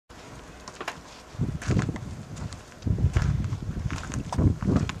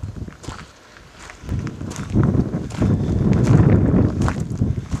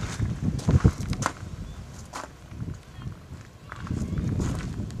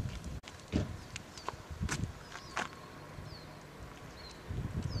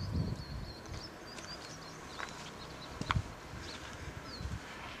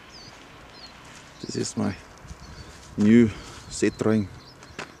This is my new Citroen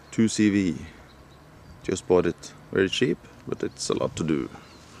 2CV. Just bought it very cheap, but it's a lot to do.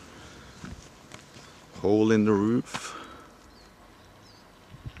 Hole in the roof.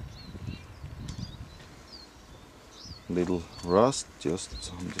 Little rust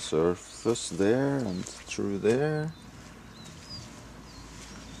just on the surface there and through there.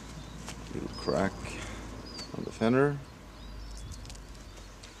 Little crack on the fender.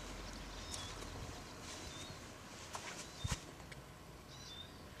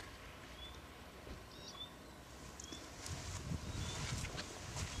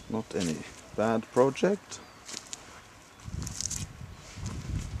 Not any bad project.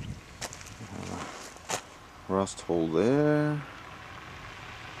 Rust hole there.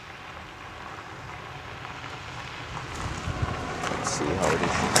 Let's see how it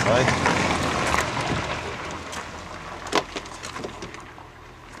is inside.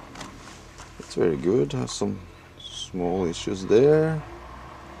 It's very good. Has some small issues there,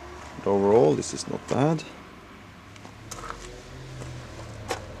 but overall this is not bad.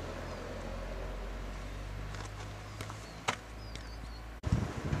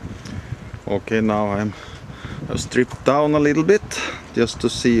 Okay, now I've stripped down a little bit just to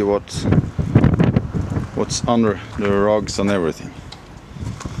see what's under the rugs and everything.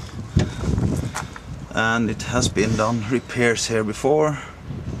 And it has been done repairs here before.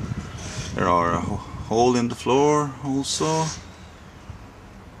 There are a hole in the floor also.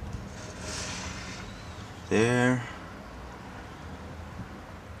 There.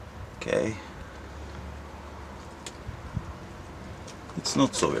 Okay. It's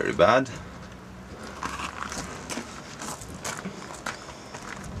not so very bad.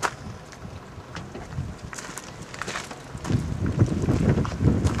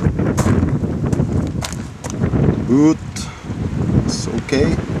 Good, it's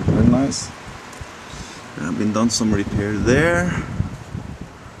okay, very nice. There have been done some repair there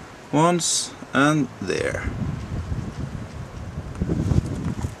once and there.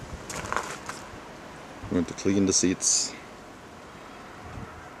 I'm going to clean the seats.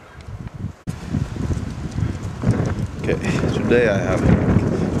 Okay, today I have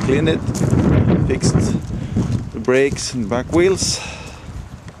cleaned it, fixed the brakes and back wheels.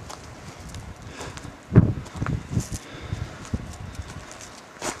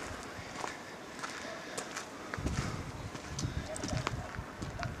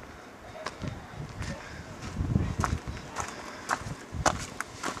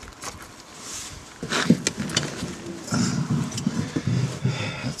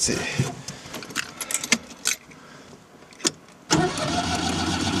 Let's see.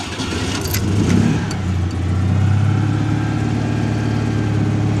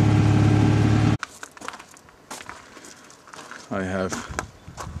 I have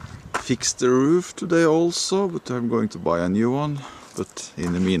fixed the roof today also, but I'm going to buy a new one, but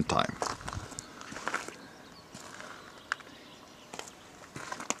in the meantime.